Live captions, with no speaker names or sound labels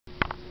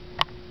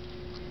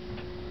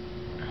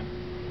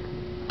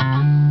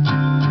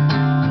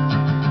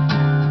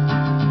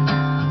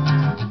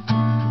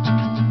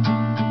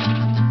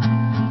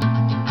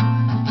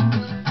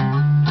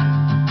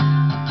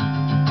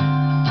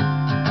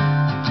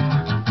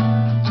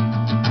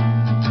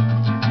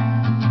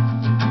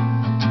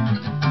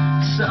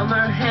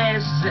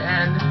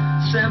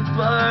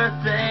simpler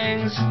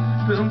things,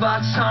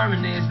 boombox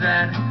harmonies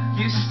that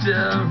used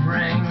to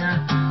ring,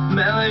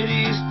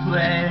 melodies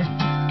played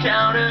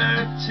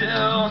counter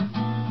to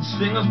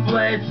sing of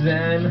blades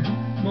and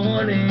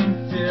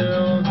morning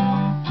dew.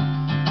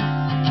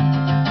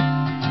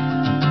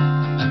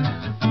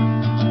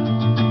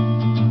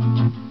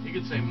 You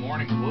could say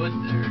morning wood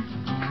there.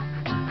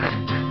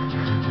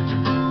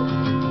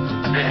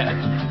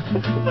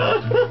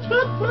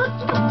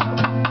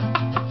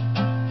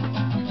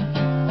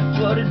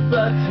 Floated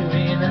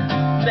between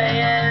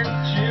May and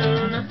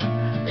June,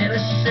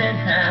 innocent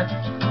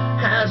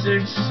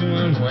haphazard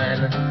swoon,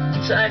 when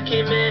the tide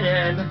came in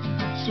and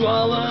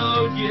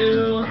swallowed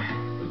you.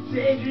 What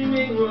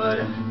daydreaming would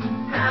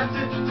have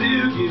to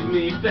do, give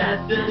me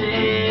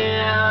Bethany.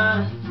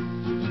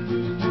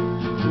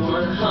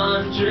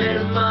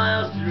 100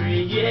 miles,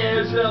 3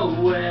 years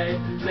away,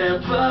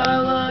 never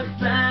look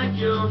back,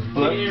 you'll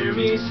hear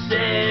me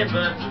say,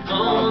 but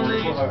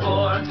only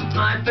for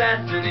my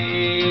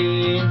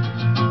Bethany.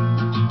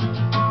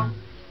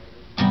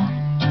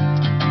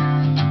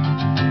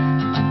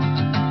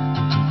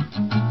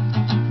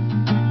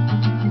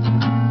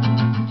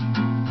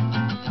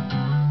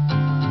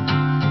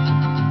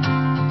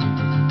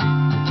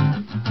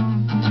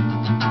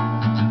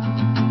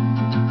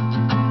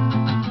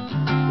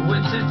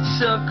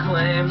 Took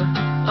claim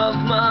of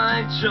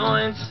my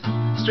joints,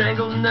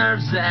 strangled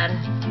nerves at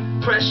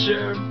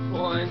pressure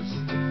points.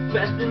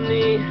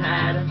 Bethany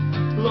had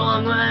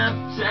long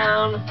left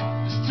town,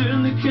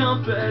 turned the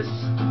compass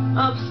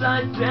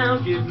upside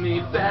down, give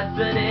me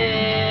Bethany.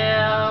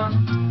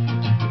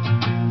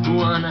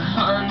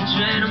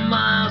 100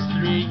 miles,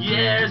 3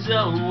 years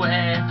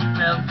away,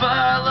 never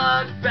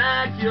look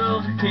back,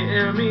 you'll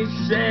hear me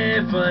say,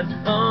 but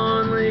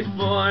only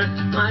for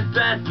my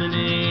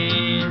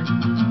Bethany.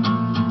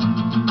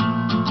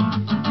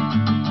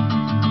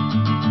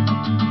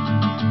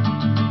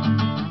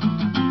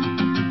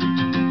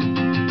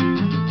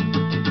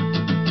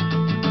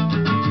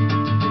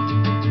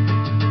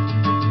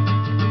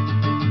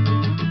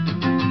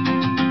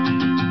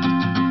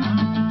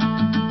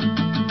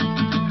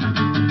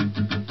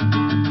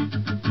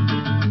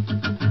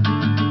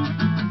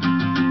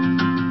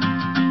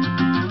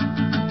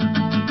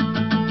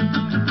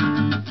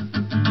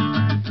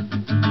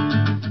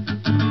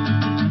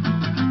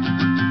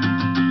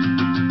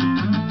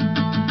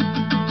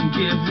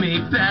 Give me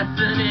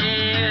Bethany.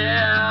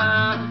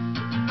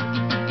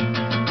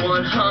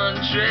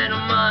 100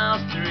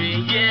 miles, 3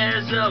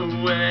 years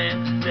away,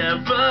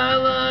 never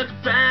look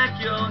back,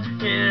 you'll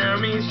hear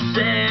me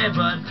say,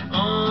 but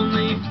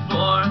only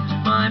for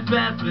my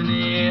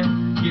Bethany.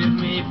 Give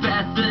me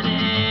Bethany.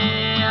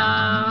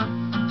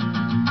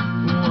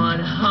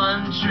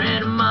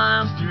 100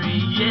 miles, 3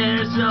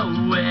 years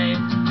away,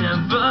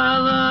 never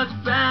look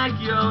back,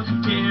 you'll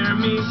hear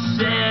me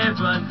say,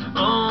 but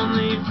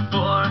only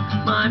for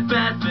my Bethany.